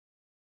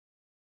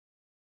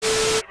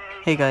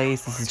Hey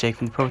guys, this is Jake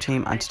from the Pro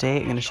Team, and today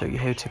I'm going to show you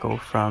how to go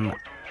from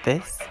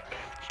this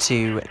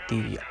to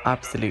the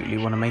absolutely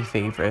one of my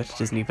favourite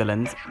Disney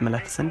villains,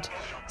 Maleficent.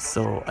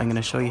 So I'm going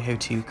to show you how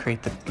to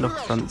create the look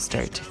from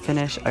start to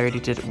finish. I already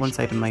did one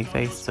side of my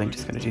face, so I'm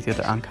just going to do the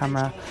other on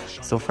camera.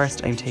 So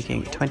first I'm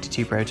taking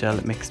 22 brow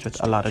gel mixed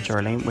with a lot of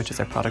Jurlane, which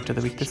is our product of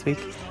the week this week,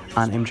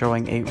 and I'm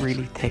drawing a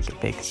really thick,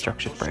 big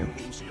structured brow.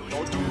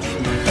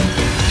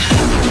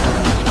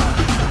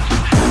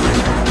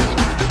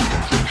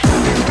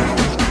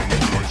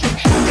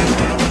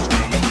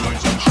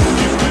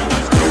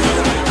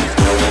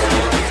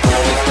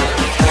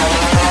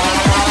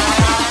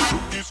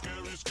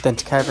 Then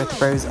to carve out the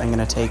brows, I'm going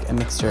to take a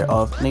mixture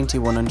of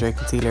 91 under eye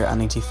concealer and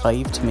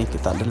 95 to make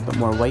it that little bit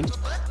more white,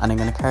 and I'm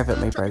going to carve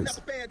out my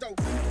brows.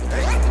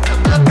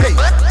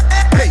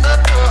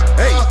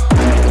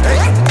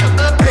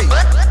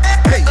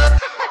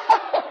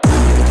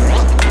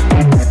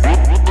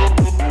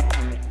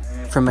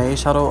 For my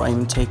eyeshadow,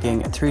 I'm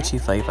taking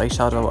 325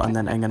 eyeshadow, and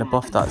then I'm going to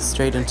buff that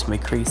straight into my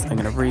crease. I'm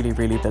going to really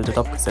build it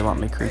up because I want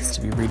my crease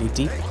to be really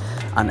deep.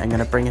 And I'm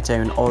going to bring it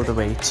down all the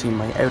way to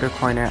my outer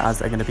corner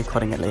as I'm going to be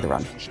cutting it later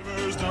on.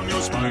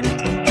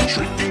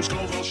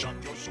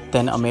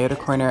 Then on my outer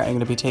corner I'm going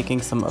to be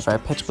taking some of our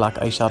pitch black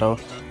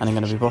eyeshadow, and I'm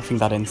going to be buffing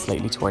that in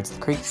slightly towards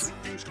the crease.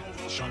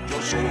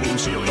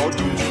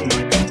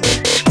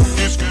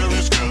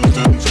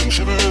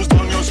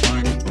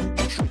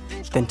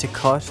 Then to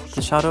cut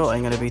the shadow,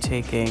 I'm going to be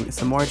taking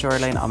some more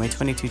Jurlane on my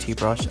 22T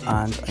brush,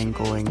 and I'm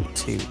going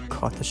to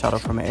cut the shadow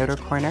from my outer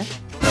corner.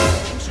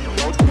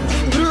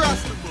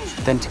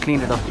 Then to clean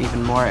it up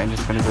even more, I'm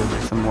just going to go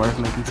over some more of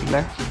my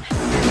concealer.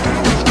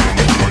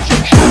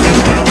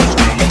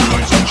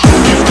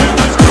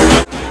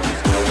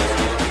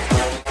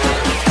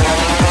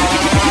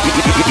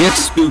 Get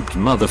spooked,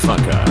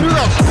 motherfucker.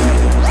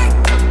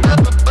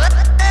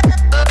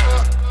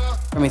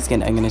 For my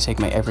skin, I'm going to take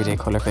my everyday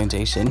colour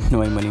foundation,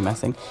 no I'm only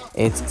messing.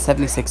 It's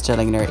 76 gel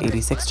liner,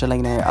 86 gel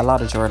liner, a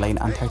lot of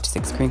Jurlane and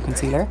 36 cream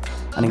concealer,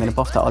 and I'm going to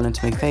buff that all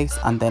into my face.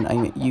 And then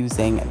I'm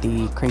using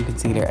the cream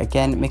concealer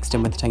again mixed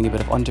in with a tiny bit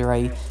of under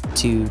eye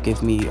to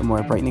give me a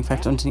more brightening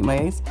effect underneath my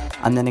eyes.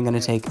 And then I'm going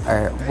to take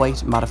our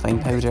white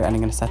mattifying powder and I'm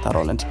going to set that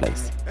all into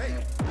place.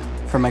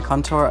 For my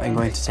contour, I'm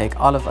going to take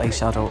olive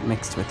eyeshadow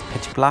mixed with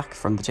pitch black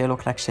from the JLo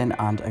collection,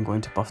 and I'm going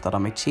to buff that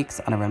on my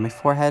cheeks and around my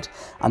forehead,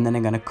 and then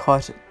I'm going to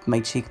cut my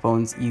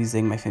cheekbones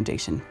using my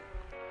foundation.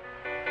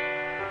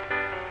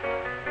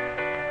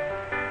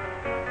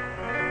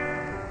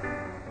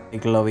 A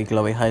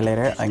glowy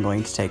highlighter, I'm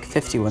going to take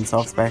 51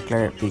 Soft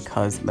Sparkler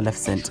because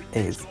Maleficent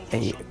is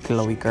a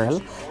glowy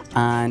girl.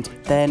 And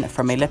then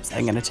for my lips,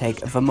 I'm going to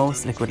take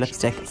Vamos liquid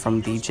lipstick from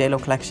the JLo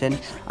collection,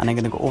 and I'm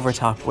going to go over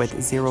top with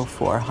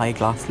 04 High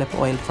Gloss Lip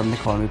Oil from the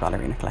Call Me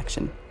Ballerina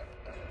collection.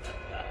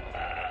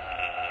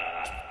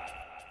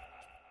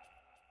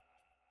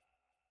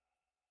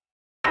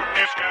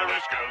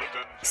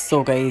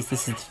 So guys,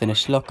 this is the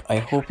finished look. I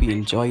hope you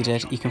enjoyed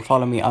it. You can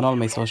follow me on all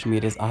my social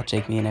medias at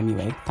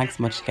JakeMeAndMUA. Thanks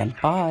so much again.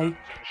 Bye!